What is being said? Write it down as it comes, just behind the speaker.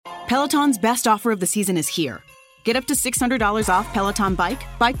Peloton's best offer of the season is here. Get up to $600 off Peloton Bike,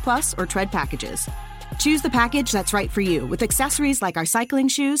 Bike Plus, or Tread packages. Choose the package that's right for you with accessories like our cycling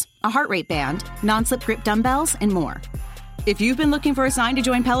shoes, a heart rate band, non-slip grip dumbbells, and more. If you've been looking for a sign to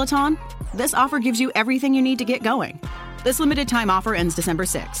join Peloton, this offer gives you everything you need to get going. This limited time offer ends December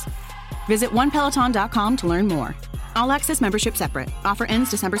 6th. Visit onepeloton.com to learn more. All access membership separate. Offer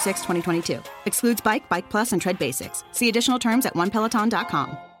ends December 6, 2022. Excludes Bike, Bike Plus, and Tread Basics. See additional terms at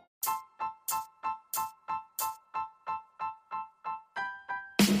onepeloton.com.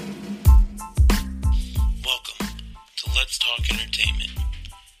 Welcome to Let's Talk Entertainment.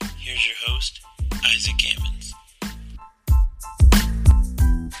 Here's your host, Isaac Gammons.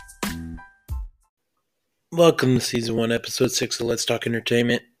 Welcome to Season 1, Episode 6 of Let's Talk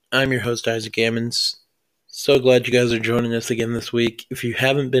Entertainment. I'm your host, Isaac Gammons. So glad you guys are joining us again this week. If you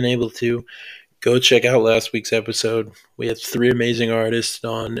haven't been able to, go check out last week's episode. We had 3 amazing artists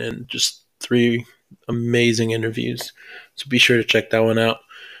on and just 3 amazing interviews. So be sure to check that one out.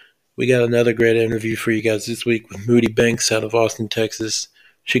 We got another great interview for you guys this week with Moody out of Austin, Texas.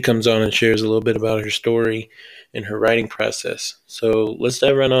 She comes on and shares a little bit about her story and her writing process. So let's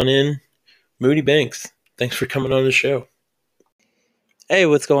dive right on in. Moody Banks, thanks for coming on the show. Hey,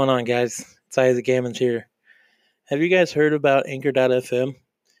 what's going on, guys? It's Isaac Gammons here. Have you guys heard about Anchor.fm?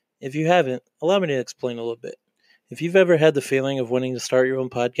 If you haven't, allow me to explain a little bit. If you've ever had the feeling of wanting to start your own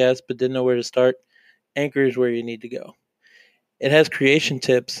podcast but didn't know where to start, Anchor is where you need to go. It has creation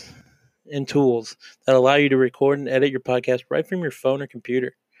tips and tools that allow you to record and edit your podcast right from your phone or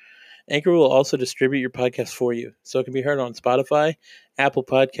computer. Anchor will also distribute your podcast for you, so it can be heard on Spotify, Apple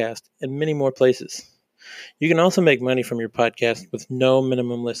Podcast, and many more places. You can also make money from your podcast with no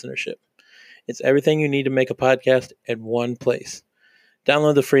minimum listenership. It's everything you need to make a podcast in one place.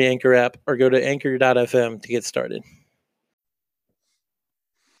 Download the free Anchor app or go to anchor.fm to get started.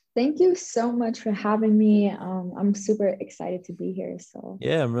 Thank you so much for having me. I'm super excited to be here. So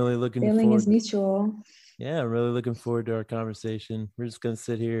yeah, I'm really looking feeling forward. is mutual. Yeah, I'm really looking forward to our conversation. We're just gonna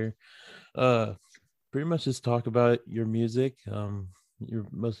sit here, pretty much just talk about your music,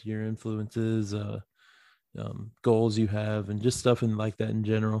 most of your influences, goals you have, and just stuff like that in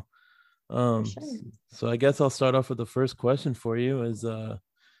general. Sure. So I guess I'll start off with the first question for you: is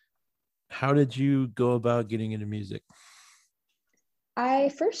how did you go about getting into music? I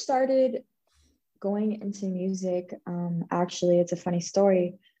first started going into music. Actually, it's a funny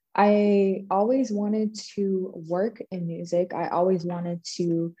story. I always wanted to work in music. I always wanted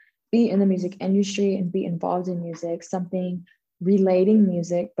to be in the music industry and be involved in music, something relating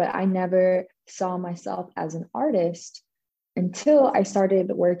music, but I never saw myself as an artist until I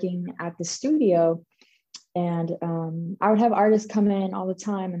started working at the studio. And I would have artists come in all the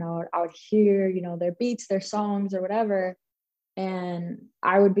time, and I would hear, their beats, their songs or whatever. And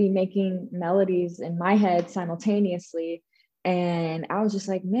I would be making melodies in my head simultaneously. And I was just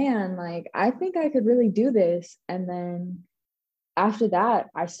like, man, I think I could really do this. And then after that,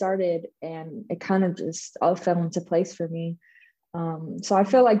 I started, and it kind of just all fell into place for me. So I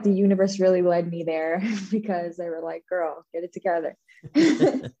feel like the universe really led me there because they were like, girl, get it together.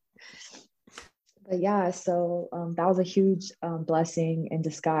 But yeah, so that was a huge blessing in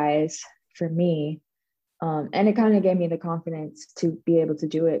disguise for me. And it kind of gave me the confidence to be able to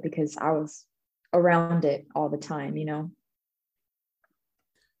do it because I was around it all the time,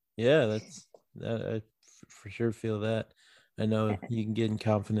 Yeah, I for sure feel that. I know you can get in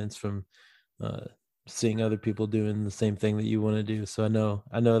confidence from seeing other people doing the same thing that you want to do. So I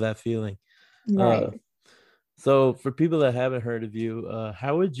know that feeling. Right. So for people that haven't heard of you,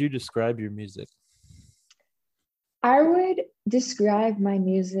 how would you describe your music? I would describe my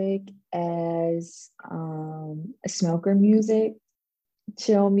music as smoker music,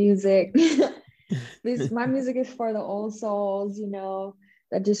 chill music. My music is for the old souls,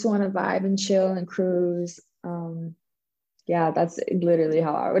 that just want to vibe and chill and cruise. Yeah, that's literally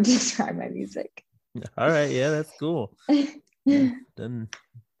how I would describe my music. All right, yeah, that's cool. Doesn't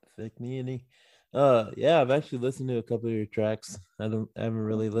affect me any. Yeah, I've actually listened to a couple of your tracks. I haven't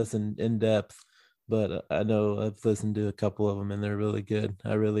really listened in depth, but I know I've listened to a couple of them and they're really good.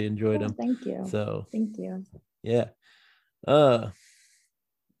 I really enjoyed them. Thank you. So thank you. Yeah.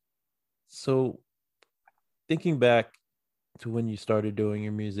 So thinking back to when you started doing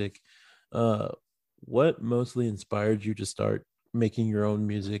your music, what mostly inspired you to start making your own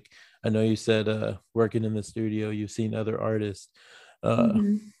music? I know you said working in the studio, you've seen other artists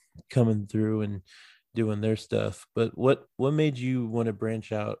coming through and doing their stuff, but what made you want to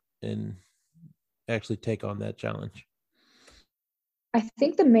branch out and actually take on that challenge? I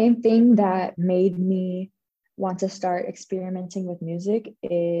think the main thing that made me want to start experimenting with music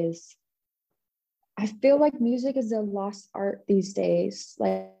is I feel like music is a lost art these days.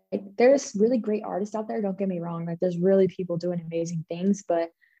 Like there's really great artists out there, don't get me wrong. Like there's really people doing amazing things, but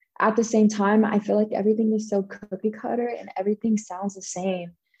at the same time, I feel like everything is so cookie cutter and everything sounds the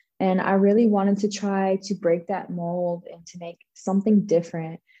same. And I really wanted to try to break that mold and to make something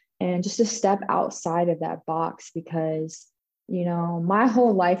different and just to step outside of that box because, my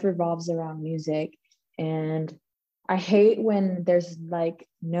whole life revolves around music. And I hate when there's like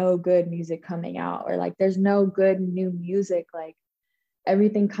no good music coming out or like there's no good new music. Like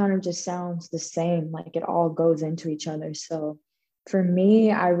everything kind of just sounds the same, like it all goes into each other. So for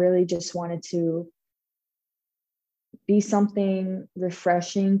me, I really just wanted to be something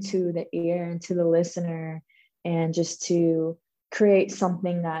refreshing to the ear and to the listener and just to create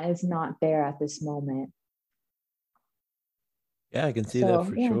something that is not there at this moment. Yeah, I can see that So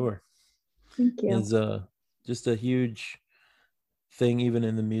for yeah, sure. thank you. Is just a huge thing even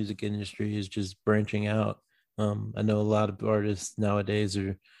in the music industry is just branching out. I know a lot of artists nowadays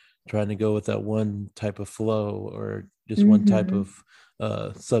are trying to go with that one type of flow or just one type Mm-hmm.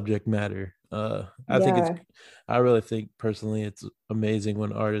 of subject matter. Yeah, I really think personally it's amazing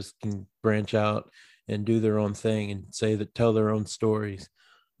when artists can branch out and do their own thing and tell their own stories.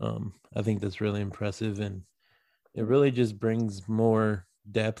 I think that's really impressive, and it really just brings more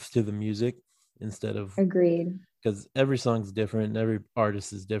depth to the music instead of, agreed. because every song's different and every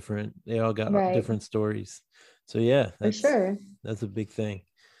artist is different. They all got Right, different stories. So yeah, for sure. that's a big thing.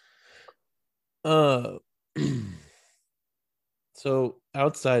 Uh so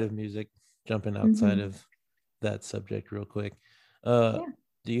outside of music, jumping outside Mm-hmm. of that subject real quick. Uh Yeah.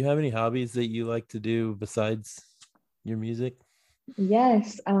 do you have any hobbies that you like to do besides your music?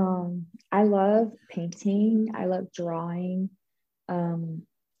 Yes. I love painting. I love drawing. Um,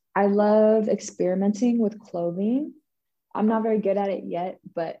 I love experimenting with clothing. I'm not very good at it yet,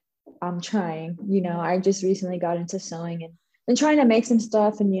 but I'm trying. I just recently got into sewing and been trying to make some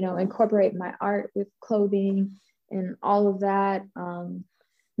stuff and, incorporate my art with clothing and all of that.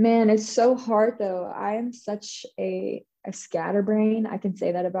 Man, it's so hard though. I am such a scatterbrain. I can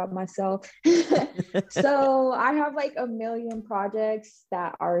say that about myself. So I have like a million projects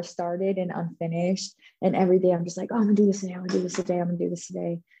that are started and unfinished. And every day I'm just like, oh, I'm gonna do this today. I'm gonna do this today. I'm gonna do this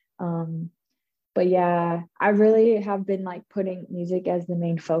today. Um, but yeah, I really have been like putting music as the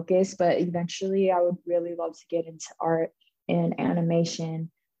main focus, but eventually I would really love to get into art and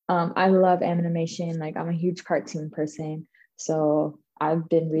animation. I love animation. Like I'm a huge cartoon person. So I've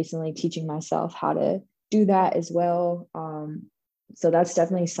been recently teaching myself how to do that as well. So that's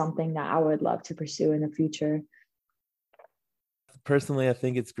definitely something that I would love to pursue in the future. Personally, I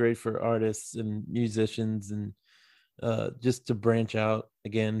think it's great for artists and musicians and just to branch out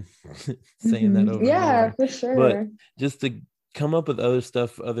again, saying that over and Yeah, over, for but sure. just to come up with other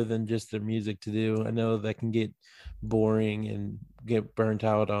stuff other than just their music to do. I know that can get boring and get burnt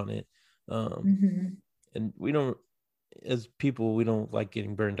out on it. Um, Hmm. and we don't, as people, we don't like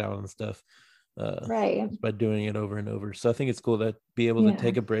getting burnt out on stuff Right. just by doing it over and over. So I think it's cool to be able to Yeah,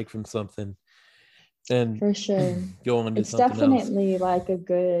 take a break from something and for sure. go on to It's something else. definitely like a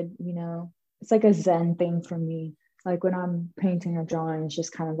good, it's like a Zen thing for me. Like when I'm painting or drawing, it's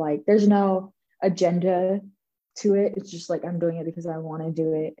just kind of like there's no agenda to it. It's just like I'm doing it because I want to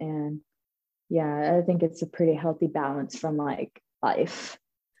do it. And yeah, I think it's a pretty healthy balance from like life,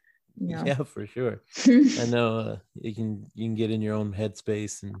 you know. Yeah, for sure. I know you can get in your own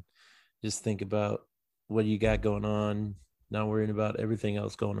headspace and just think about what you got going on, not worrying about everything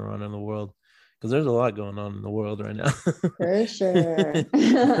else going on in the world, because there's a lot going on in the world right now. For sure.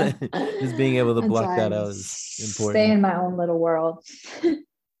 Just being able to That's block why that I out is stay important. in my own little world.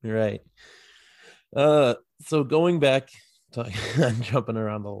 Right. So going back, talking, I'm jumping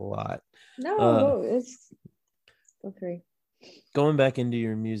around a lot. No, Uh, it's go free. Going back into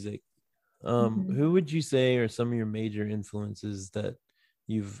your music, Hmm. who would you say are some of your major influences that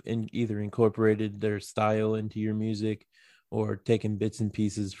either incorporated their style into your music or taken bits and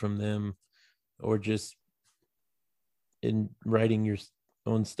pieces from them, or just in writing your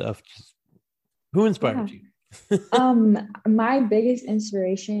own stuff? Just who Yeah. inspired you? My biggest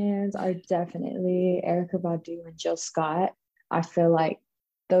inspirations are definitely Erica Badu and Jill Scott. I feel like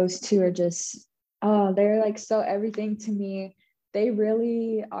those two are just, oh, they're like so everything to me. They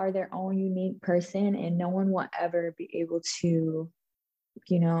really are their own unique person, and no one will ever be able to,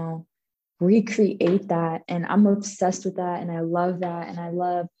 you know, recreate that. And I'm obsessed with that, and I love that, and I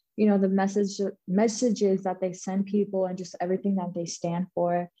love, the messages that they send people, and just everything that they stand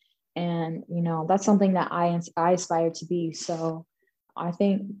for. And that's something that I aspire to be. So I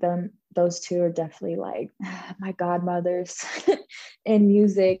think those two are definitely like my godmothers in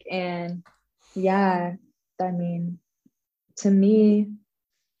music. And yeah, I mean, to me,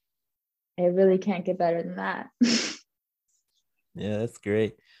 it really can't get better than that. Yeah, that's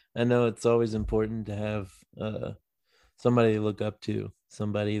great. I know it's always important to have somebody to look up to,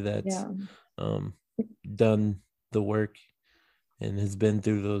 somebody that's Yeah. um, done the work and has been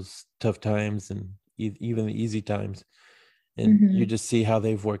through those tough times and even the easy times, and you Hmm. just see how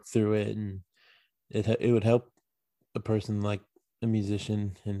they've worked through it, and it would help a person like a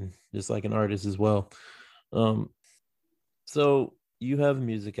musician and just like an artist as well. Um, so you have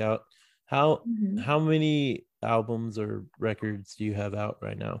music out. How Hmm. how many albums or records do you have out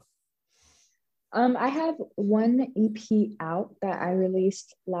right now? I have one EP out that I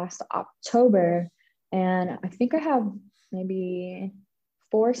released last October, and I think I have maybe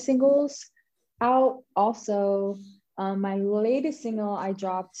four singles out. Also, my latest single I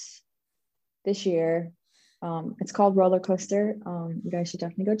dropped this year. It's called Roller Coaster. You guys should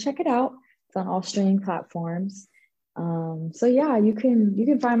definitely go check it out. It's on all streaming platforms. So yeah, you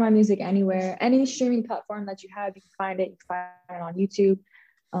can find my music anywhere, any streaming platform that you have, you can find it. You can find it on YouTube,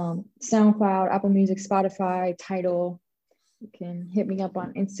 SoundCloud, Apple Music, Spotify, Tidal. You can hit me up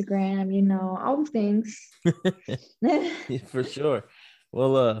on Instagram, all the things. Yeah, for sure.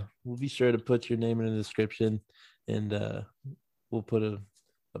 Well, we'll be sure to put your name in the description, and we'll put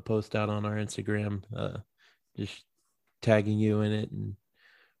a post out on our Instagram, just tagging you in it. And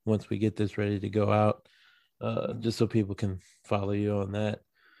once we get this ready to go out, just so people can follow you on that.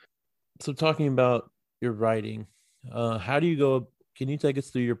 So, talking about your writing, how do you go? Can you take us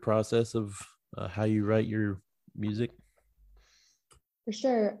through your process of how you write your music? For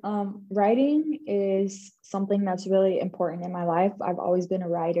sure. Writing is something that's really important in my life. I've always been a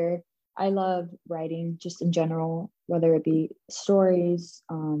writer. I love writing just in general, whether it be stories,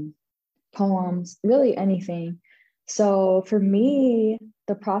 poems, really anything. So for me,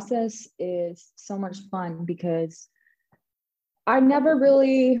 the process is so much fun because I never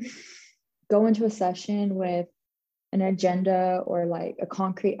really go into a session with an agenda or like a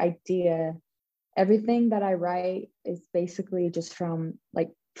concrete idea. Everything that I write is basically just from like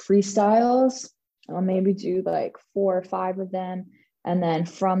freestyles. I'll maybe do like four or five of them. And then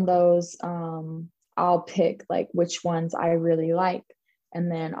from those, I'll pick like which ones I really like.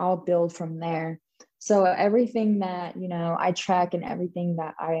 And then I'll build from there. So everything that, I track and everything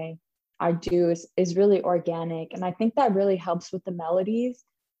that I do is really organic. And I think that really helps with the melodies,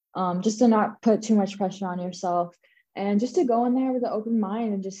 just to not put too much pressure on yourself and just to go in there with an open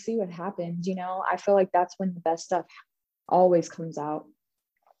mind and just see what happens. I feel like that's when the best stuff always comes out.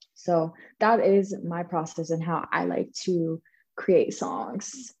 So that is my process and how I like to create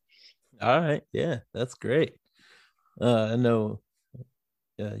songs. All right, yeah, that's great. I know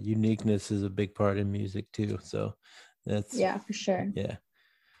uniqueness is a big part in music too, so that's Yeah, for sure. yeah.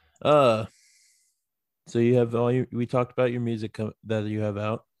 Uh, so you have all your. We talked about your music that you have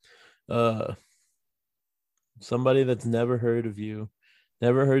out. Uh, somebody that's never heard of you,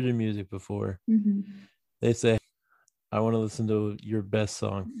 never heard your music before. Mm-hmm. They say, "I want to listen to your best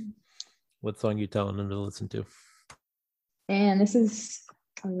song." What song you telling them to listen to? And this is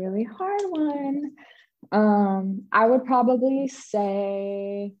a really hard one. I would probably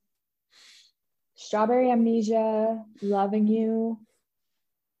say Strawberry Amnesia, Loving You,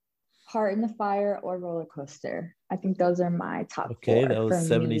 Heart in the Fire, or Roller Coaster. I think those are my top Okay, that four was for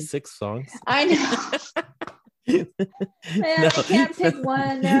me. 76 songs. I know. Man, No, I can't pick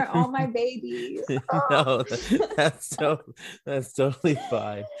one. They're all my babies. no, Oh. that's totally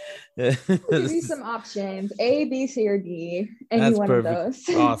fine. I'll give you some options: A, B, C, or D. Any That's one of perfect.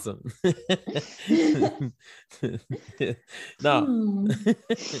 those. Awesome. No, Hmm.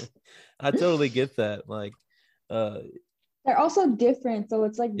 I totally get that. Like, uh, They're also different, so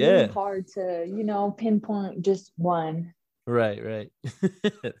it's like really yeah, hard to, pinpoint just one. right.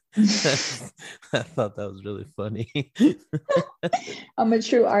 I thought that was really funny. I'm a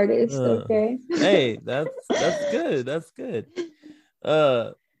true artist, Uh, okay? hey, that's good. That's good.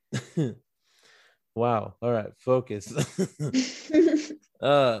 Uh, wow. All right, focus.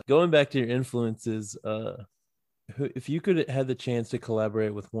 Going back to your influences, if you could have the chance to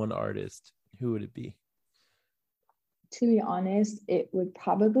collaborate with one artist, who would it be? To be honest, it would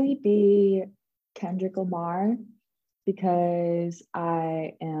probably be Kendrick Lamar because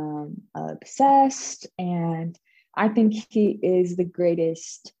I am obsessed and I think he is the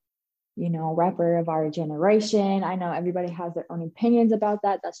greatest, rapper of our generation. I know everybody has their own opinions about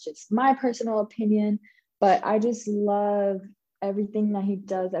that. That's just my personal opinion, but I just love everything that he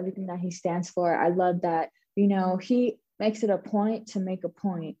does, everything that he stands for. I love that, he makes it a point to make a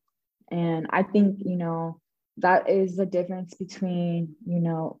point. And I think, that is the difference between,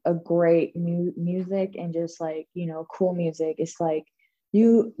 a great music and just like, cool music. It's like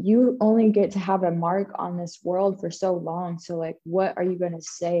you only get to have a mark on this world for so long. So like, what are you going to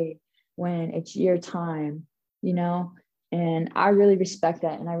say when it's your time, And I really respect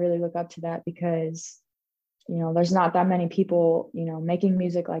that. And I really look up to that because, there's not that many people, making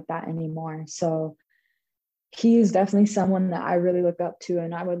music like that anymore. So he is definitely someone that I really look up to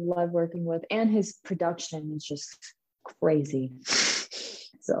and I would love working with. And his production is just crazy.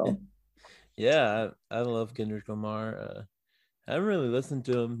 So yeah, I love Kendrick Lamar. I haven't really listened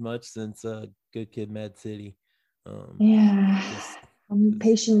to him much since Good Kid, Mad City. Yeah, Just I'm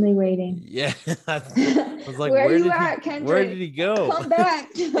patiently waiting. Yeah, I was like, Where you did at, he? Where Kendrick? did he go? Come back.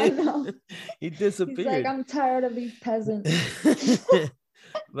 I know. He He's like, disappeared. I'm tired of these peasants.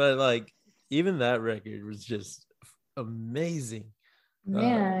 But like, even that record was just amazing.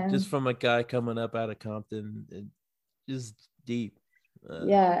 Man. Just from a guy coming up out of Compton, just deep.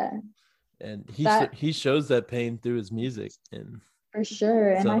 Yeah. And he shows that pain through his music, and for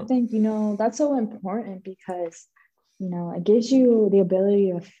sure. And I so, think, that's so important because, it gives you the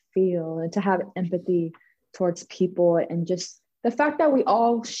ability to feel and to have empathy towards people. And just the fact that we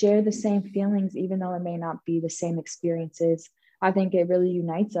all share the same feelings, even though it may not be the same experiences, I think it really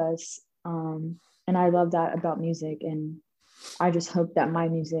unites us. And I love that about music. And I just hope that my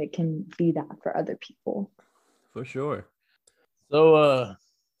music can be that for other people. For sure. So,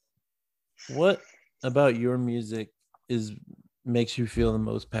 what about your music makes you feel the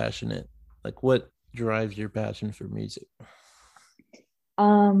most passionate? Like, what drives your passion for music?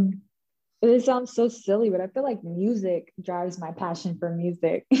 It sounds so silly, but I feel like music drives my passion for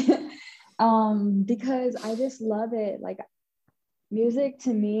music. Because I just love it. Like, music to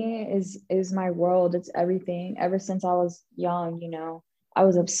me is my world. It's everything. Ever since I was young, I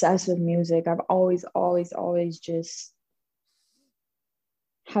was obsessed with music. I've always just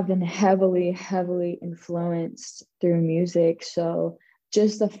have been heavily influenced through music. So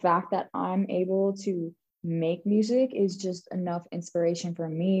just the fact that I'm able to make music is just enough inspiration for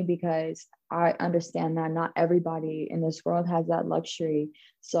me because I understand that not everybody in this world has that luxury.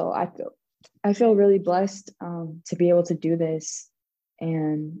 So I feel really blessed to be able to do this.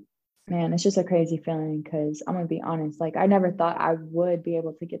 And man, it's just a crazy feeling because I'm gonna be honest, like I never thought I would be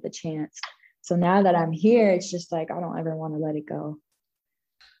able to get the chance. So now that I'm here, it's just like I don't ever want to let it go.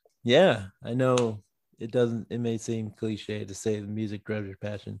 Yeah, I know it may seem cliche to say the music drives your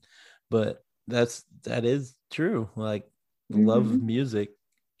passion, but that is true. Like the love of music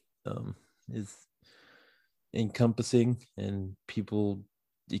is encompassing and people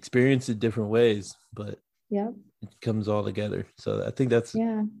experience it different ways, but yeah, it comes all together. So I think that's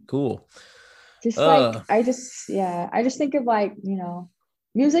cool. Just like I just think of like,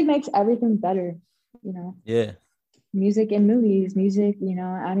 music makes everything better, Yeah. Music in movies, music,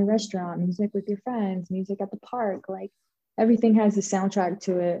 at a restaurant, music with your friends, music at the park, like everything has a soundtrack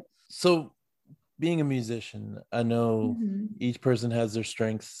to it. So being a musician, I know each person has their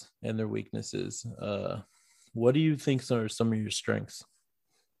strengths and their weaknesses. What do you think are some of your strengths?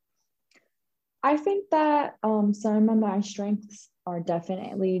 I think that some of my strengths are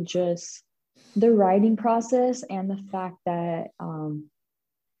definitely just the writing process and the fact that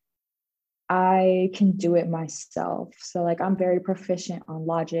I can do it myself. So like I'm very proficient on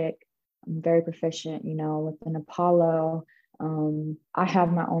Logic. I'm very proficient, with an Apollo. I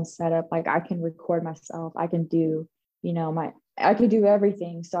have my own setup. Like I can record myself. I can do, I could do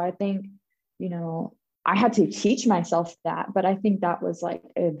everything. So I think, I had to teach myself that, but I think that was like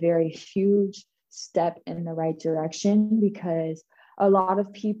a very huge step in the right direction because a lot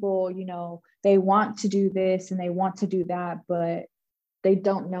of people, they want to do this and they want to do that, but they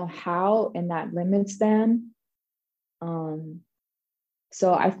don't know how, and that limits them.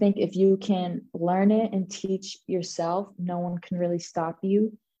 So I think if you can learn it and teach yourself, no one can really stop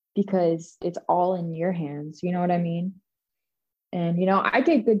you because it's all in your hands. You know what I mean? And, I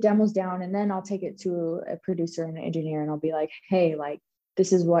get good demos down and then I'll take it to a producer and an engineer and I'll be like, hey, like,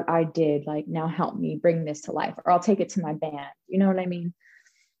 this is what I did. Like, now help me bring this to life, or I'll take it to my band. You know what I mean?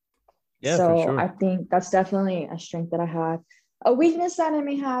 Yeah, so for sure. I think that's definitely a strength that I have. A weakness that I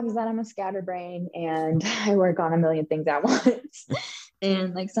may have is that I'm a scatterbrain and I work on a million things at once.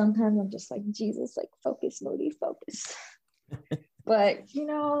 And like sometimes I'm just like, Jesus, like focus, Moody, focus. But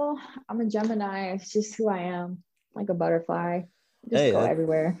I'm a Gemini. It's just who I am, like a butterfly. Just go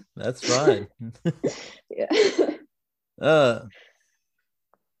everywhere. That's fine. Yeah.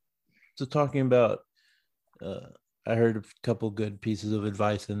 So talking about I heard a couple good pieces of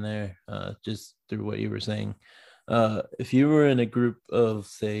advice in there, just through what you were saying. If you were in a group of,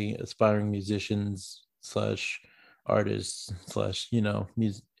 say, aspiring musicians slash artists slash,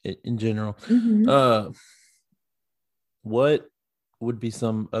 music in general, Mm-hmm. what would be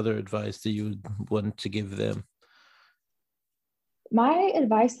some other advice that you would want to give them? My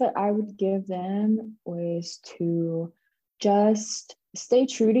advice that I would give them was to just stay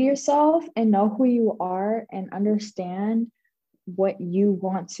true to yourself and know who you are and understand what you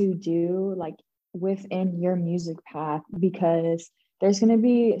want to do, like within your music path, because there's going to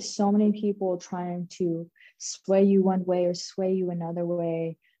be so many people trying to sway you one way or sway you another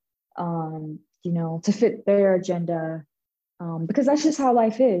way, to fit their agenda, because that's just how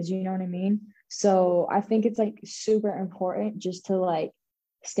life is, you know what I mean? So I think it's like super important just to like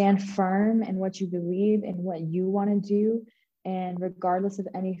stand firm in what you believe and what you want to do. And regardless of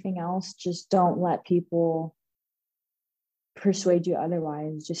anything else, just don't let people persuade you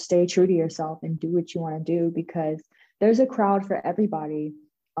otherwise. Just stay true to yourself and do what you want to do, because there's a crowd for everybody.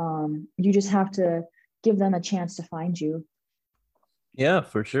 You just have to give them a chance to find you. Yeah,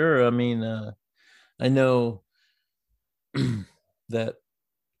 for sure. I mean, I know that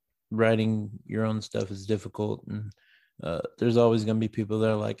writing your own stuff is difficult, and there's always going to be people that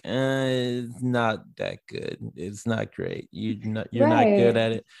are like, it's not that good, it's not great, you're not good Right.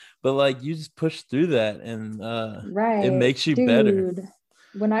 at it, but like you just push through that, and it Right. makes you better. Dude,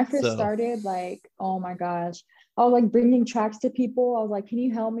 when I first So started, like, oh my gosh, I was like bringing tracks to people. I was like, can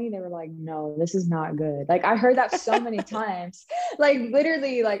you help me? They were like, no, this is not good. Like, I heard that so many times. Like,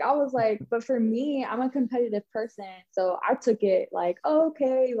 literally, like, I was like, but for me, I'm a competitive person. So I took it like, oh,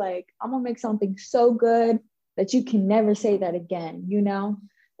 okay, like, I'm gonna make something so good that you can never say that again, you know?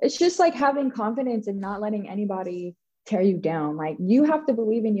 It's just like having confidence and not letting anybody tear you down. Like, you have to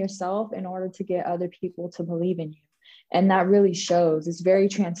believe in yourself in order to get other people to believe in you. And that really shows. It's very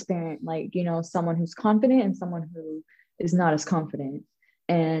transparent, like, someone who's confident and someone who is not as confident.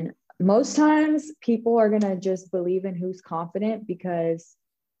 And most times people are going to just believe in who's confident, because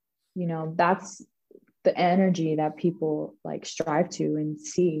that's the energy that people like strive to and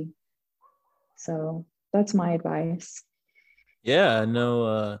see. So that's my advice. yeah, I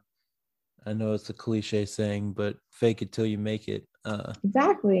know it's a cliche saying, but fake it till you make it.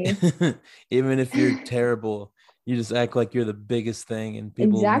 Exactly. Even if you're terrible, you just act like you're the biggest thing, and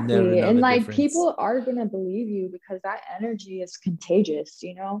people never Exactly. know And the like difference. people are going to believe you because that energy is contagious,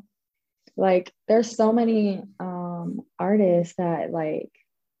 Like there's so many artists that like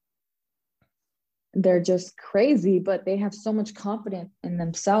they're just crazy, but they have so much confidence in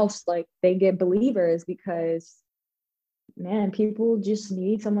themselves. Like they get believers because man, people just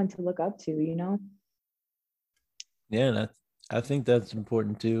need someone to look up to. Yeah, and I think that's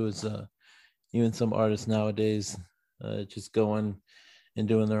important too. Is even some artists nowadays just going and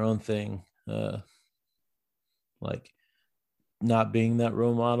doing their own thing, like not being that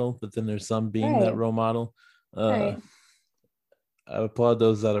role model, but then there's some being that Right. role model. Uh, Right. I applaud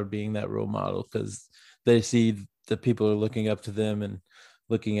those that are being that role model, because they see the people are looking up to them and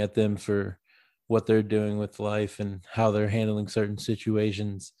looking at them for what they're doing with life and how they're handling certain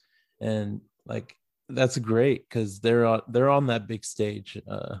situations, and like that's great because they're on that big stage. They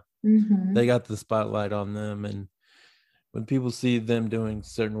Mm-hmm. got the spotlight on them, and when people see them doing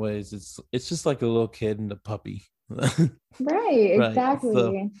certain ways, it's just like a little kid and a puppy. Right. Right. So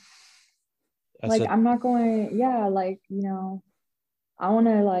Exactly. I Like said, I'm not going, yeah, like, I want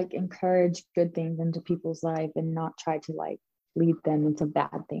to like encourage good things into people's life and not try to like lead them into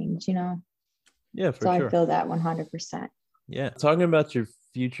bad things. yeah, So for I sure. feel that 100%. Yeah. Talking about your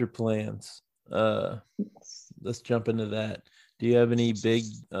future plans, uh, Yes. let's jump into that. Do you have any big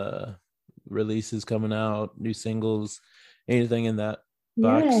releases coming out, new singles, anything in that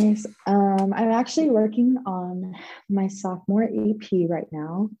box? Yes. I'm actually working on my sophomore EP right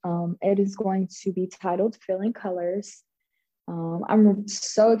now. It is going to be titled Filling Colors. I'm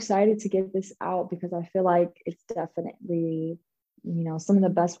so excited to get this out because I feel like it's definitely, some of the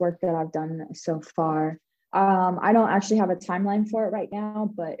best work that I've done so far. I don't actually have a timeline for it right now,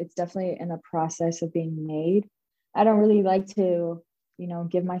 but it's definitely in the process of being made. I don't really like to,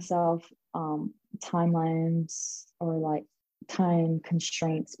 give myself timelines or like time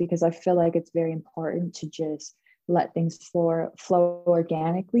constraints, because I feel like it's very important to just let things flow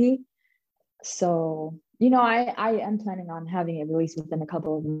organically. So, I am planning on having it released within a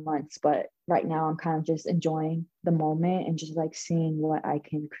couple of months, but right now I'm kind of just enjoying the moment and just like seeing what I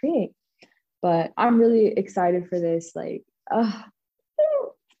can create. But I'm really excited for this. Like, that's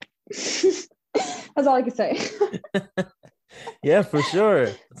all I can say. Yeah, for sure.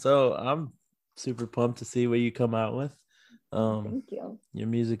 So I'm super pumped to see what you come out with. Um, Thank you. your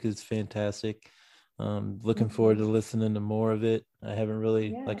music is fantastic. Looking forward to listening to more of it. I haven't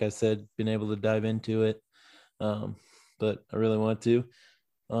really, Yeah. like I said, been able to dive into it, but I really want to.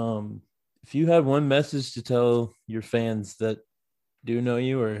 If you had one message to tell your fans that do know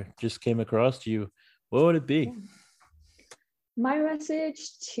you or just came across you, what would it be? Yeah. My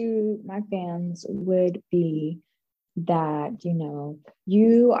message to my fans would be that,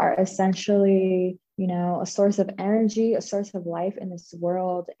 you are essentially, a source of energy, a source of life in this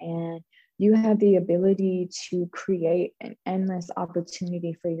world, and you have the ability to create an endless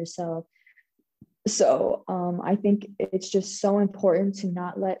opportunity for yourself. So I think it's just so important to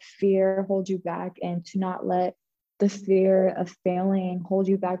not let fear hold you back, and to not let the fear of failing hold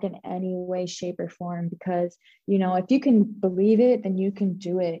you back in any way, shape, or form. Because, if you can believe it, then you can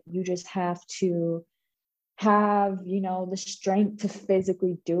do it. You just have to have, the strength to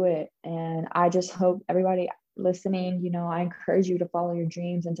physically do it. And I just hope everybody listening, I encourage you to follow your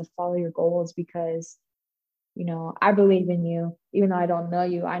dreams and to follow your goals, because I believe in you. Even though I don't know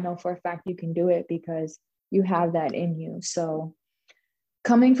you, I know for a fact you can do it because you have that in you. So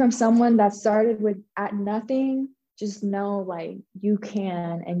coming from someone that started with at nothing, just know like you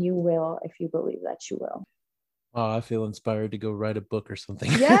can and you will if you believe that you will. Oh, I feel inspired to go write a book or something.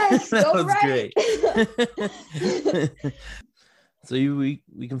 Yes, that go was write. Great. So we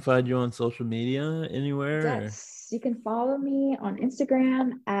can find you on social media anywhere? Yes, you can follow me on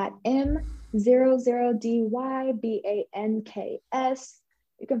Instagram at M00DYBANKS.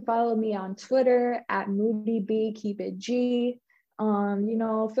 You can follow me on Twitter at MoodyB, keep it G.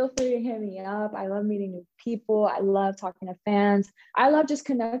 Feel free to hit me up. I love meeting new people. I love talking to fans. I love just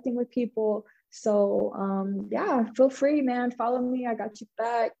connecting with people. So yeah, feel free, man. Follow me. I got you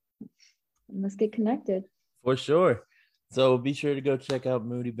back. Let's get connected. For sure. So be sure to go check out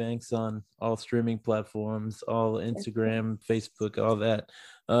Moody Banks on all streaming platforms, all Instagram, Facebook, all that,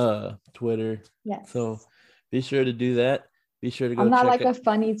 Twitter. Yes. So be sure to do that. Be sure to go. I'm not like a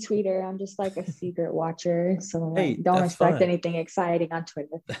funny tweeter. I'm just like a secret watcher. So hey, don't expect fine. anything exciting on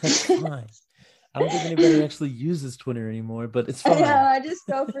Twitter. That's fine. I don't think anybody actually uses Twitter anymore, but it's fine. I just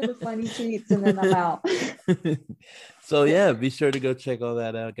go for the funny tweets and then I'm out. So yeah, be sure to go check all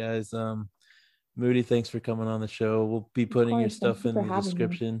that out, guys. Moody, thanks for coming on the show. We'll be putting your stuff in the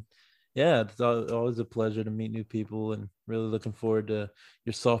description. Yeah, it's always a pleasure to meet new people, and really looking forward to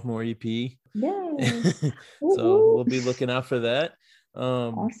your sophomore EP. Yeah. So we'll be looking out for that.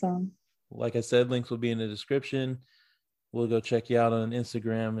 Awesome. Like I said, links will be in the description. We'll go check you out on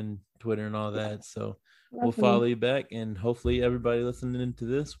Instagram and Twitter and all that. So we'll follow you back, and hopefully everybody listening to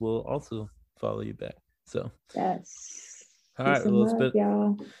this will also follow you back. So yes. All right.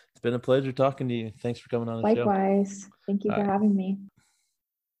 Well, it's been a pleasure talking to you. Thanks for coming on the show. Likewise. Thank you for having me.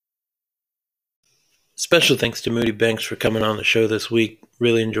 Special thanks to Moody Banks for coming on the show this week.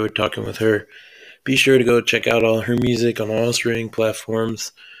 Really enjoyed talking with her. Be sure to go check out all her music on all streaming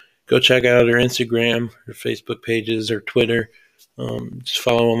platforms. Go check out her Instagram, her Facebook pages, her Twitter. Just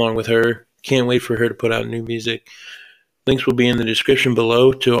follow along with her. Can't wait for her to put out new music. Links will be in the description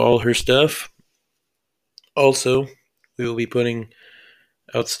below to all her stuff. Also, we will be putting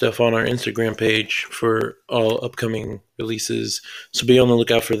out stuff on our Instagram page for all upcoming releases. So be on the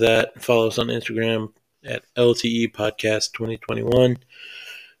lookout for that. Follow us on Instagram at LTE Podcast 2021.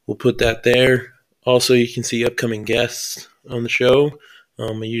 We'll put that there. Also, you can see upcoming guests on the show.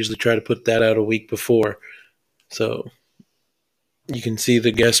 I usually try to put that out a week before, so you can see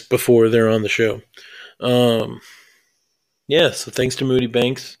the guests before they're on the show. So thanks to Moody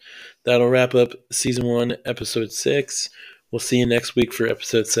Banks. That'll wrap up Season 1, Episode 6. We'll see you next week for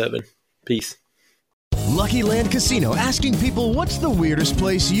Episode 7. Peace. Lucky Land Casino, asking people, what's the weirdest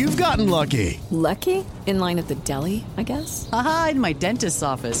place you've gotten lucky? Lucky? In line at the deli, I guess? Aha, in my dentist's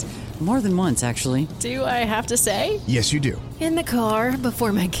office. More than once, actually. Do I have to say? Yes, you do. In the car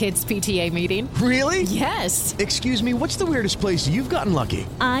before my kids' PTA meeting. Really? Yes. Excuse me, what's the weirdest place you've gotten lucky?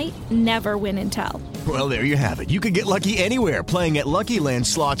 I never win and tell. Well, there you have it. You can get lucky anywhere, playing at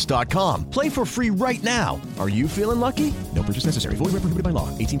LuckyLandSlots.com. Play for free right now. Are you feeling lucky? No purchase necessary. Void where prohibited by law.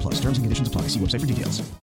 18+. Terms and conditions apply. See website for details.